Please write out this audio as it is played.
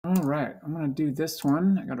All right, I'm going to do this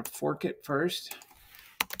one. I got to fork it first.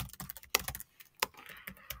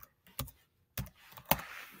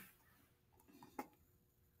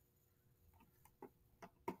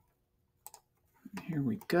 Here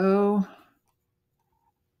we go.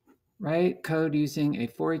 Write code using a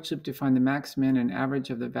for each loop to find the max, min, and average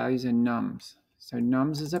of the values in nums. So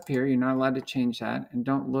nums is up here. You're not allowed to change that. And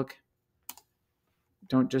don't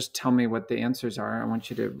just tell me what the answers are. I want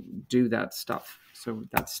you to do that stuff. So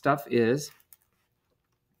that stuff is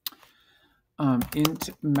int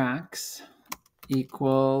max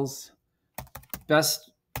equals,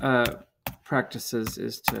 best practices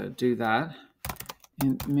is to do that.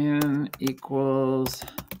 Int min equals,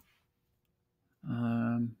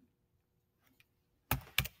 I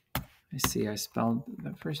see I spelled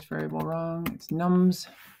the first variable wrong. It's nums.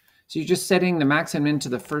 So you're just setting the max and min to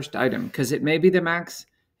the first item, because it may be the max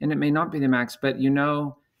and it may not be the max, but you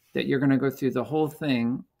know that you're going to go through the whole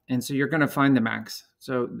thing. And so you're going to find the max.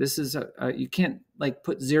 So this is, you can't like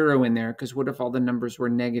put 0 in there, because what if all the numbers were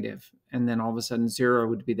negative and then all of a sudden 0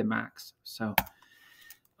 would be the max. So,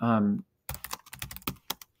 and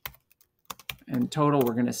total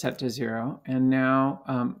we're going to set to 0. And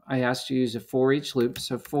now I asked you to use a for each loop.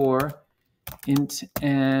 So for int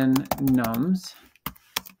n nums,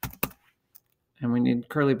 and we need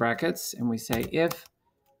curly brackets, and we say if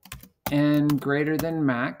n greater than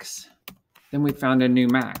max, then we found a new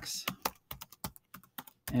max.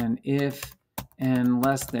 And if n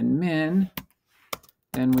less than min,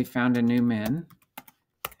 then we found a new min.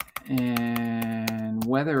 And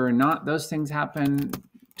whether or not those things happen,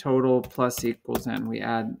 total plus equals n. We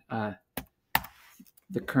add the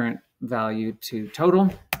current value to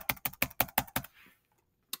total.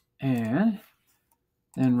 And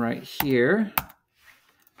then right here,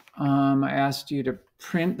 I asked you to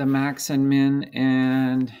print the max and min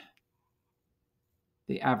and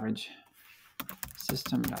the average.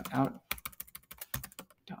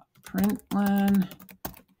 System.out.println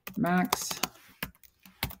max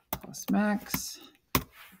plus max.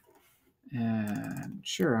 And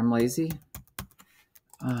sure, I'm lazy.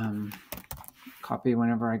 Copy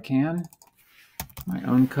whenever I can. My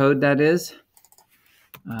own code, that is.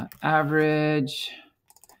 Average.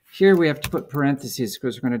 Here we have to put parentheses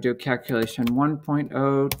because we're going to do a calculation.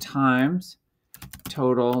 1.0 times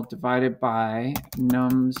total divided by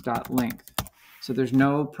nums.length. So there's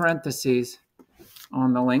no parentheses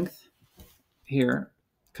on the length here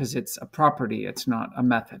because it's a property. It's not a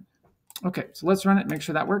method. Okay, so let's run it and make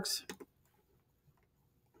sure that works.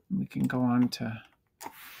 We can go on to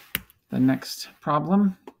the next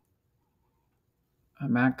problem.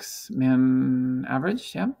 Max, min,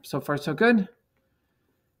 average. Yeah, so far so good.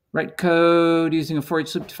 Write code using a for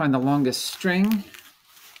each loop to find the longest string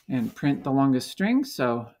and print the longest string.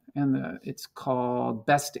 So, and it's called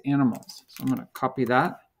best animals. So I'm going to copy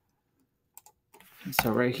that. And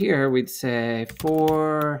so right here, we'd say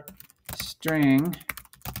for string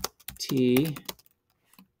t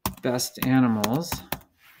best animals.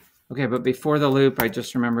 Okay, but before the loop, I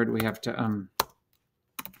just remembered we have to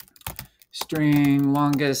string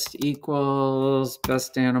longest equals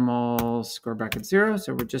best animals square bracket 0.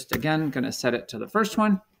 So we're just, again, going to set it to the first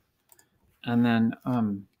one. And then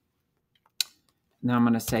now I'm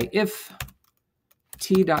going to say if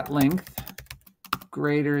t.length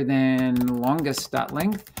greater than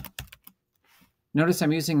longest.length. Notice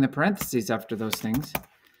I'm using the parentheses after those things.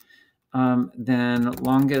 Then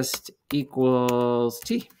longest equals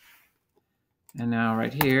t. And now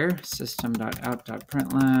right here,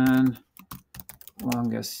 system.out.println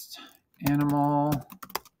longest animal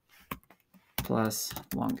plus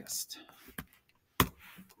longest.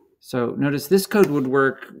 So notice this code would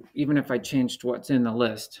work even if I changed what's in the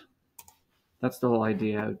list. That's the whole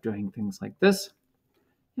idea of doing things like this.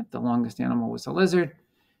 Yep, the longest animal was a lizard.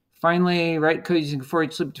 Finally, write code using for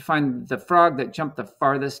each loop to find the frog that jumped the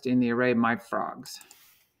farthest in the array my frogs.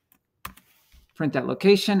 Print that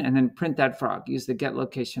location and then print that frog. Use the get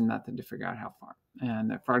location method to figure out how far.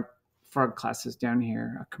 And the frog class is down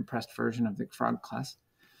here, a compressed version of the frog class.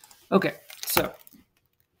 Okay, so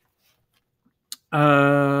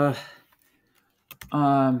I'm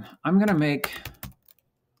going to make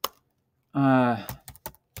a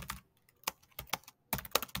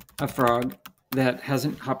frog that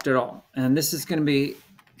hasn't hopped at all. And this is going to be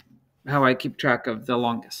how I keep track of the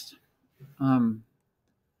longest.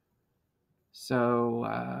 So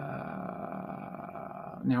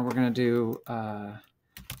now we're going to do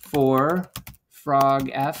for frog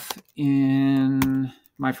f in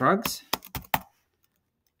my frogs.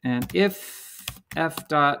 And if f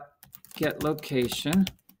dot get location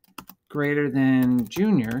greater than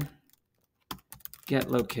junior, get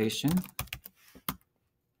location.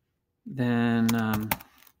 Then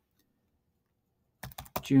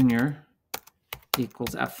junior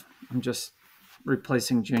equals F. I'm just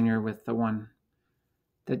replacing junior with the one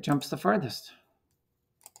that jumps the farthest.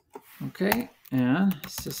 Okay, and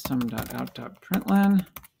system.out.println.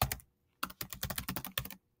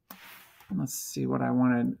 Let's see what I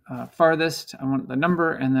wanted. Farthest, I want the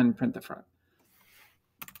number, and then print the frog.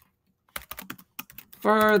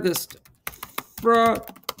 Farthest frog.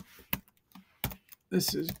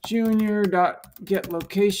 This is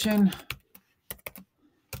junior.getLocation.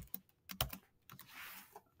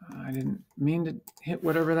 I didn't mean to hit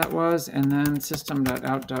whatever that was, and then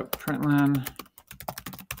system.out.println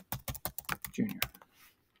junior.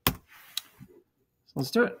 So let's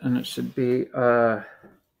do it, and it should be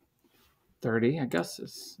 30, I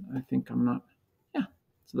guess. I think I'm not, yeah.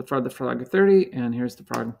 So the frog 30, and here's the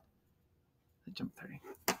frog that jumped 30.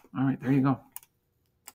 All right, there you go.